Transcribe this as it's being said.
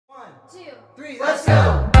3, let's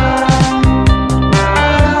go!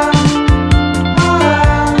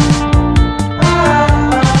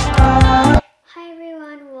 Hi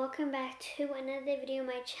everyone, welcome back to another video on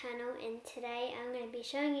my channel, and today I'm going to be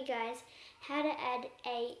showing you guys how to add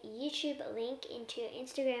a YouTube link into your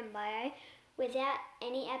Instagram bio without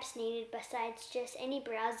any apps needed besides just any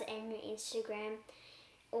browser and your Instagram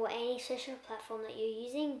or any social platform that you're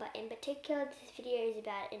using. But in particular, this video is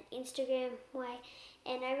about an Instagram way,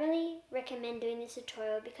 and I really recommend doing this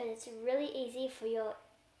tutorial because it's really easy for your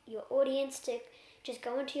audience to just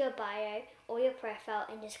go into your bio or your profile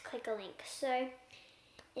and just click a link. So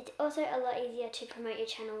it's also a lot easier to promote your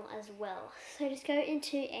channel as well. So just go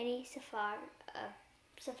into any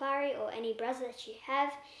Safari or any browser that you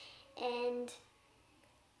have, and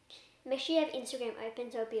make sure you have Instagram open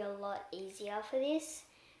so it'll be a lot easier for this.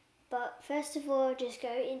 But first of all, just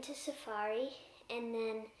go into Safari and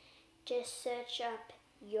then just search up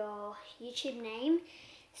your YouTube name.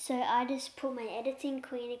 So I just put my Editing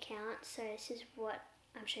Queen account, so this is what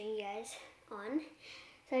I'm showing you guys on.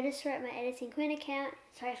 So I just wrote my Editing Queen account,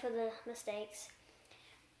 sorry for the mistakes.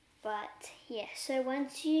 But yeah, so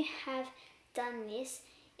once you have done this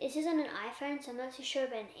is on an iPhone, so I'm not too sure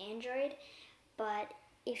about an Android, but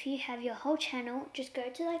if you have your whole channel, just go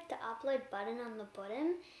to like the upload button on the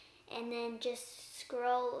bottom and then just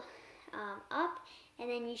scroll up, and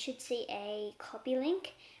then you should see a copy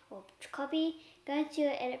link or copy. Go into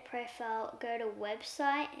your edit profile, go to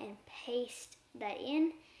website and paste that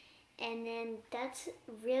in, and then that's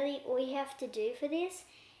really all you have to do for this.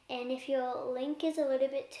 And if your link is a little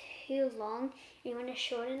bit too long and you want to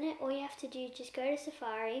shorten it, all you have to do is just go to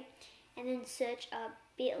Safari and then search up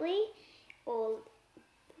bit.ly or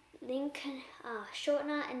link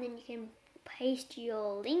shortener, and then you can paste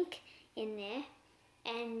your link in there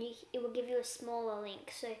and it will give you a smaller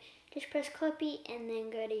link. So just press copy and then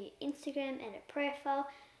go to your Instagram, edit profile,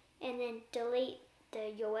 and then delete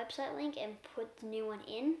your website link and put the new one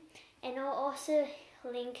in. And I'll also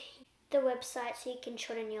link the website so you can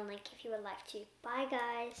shorten your link if you would like to. Bye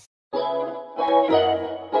guys!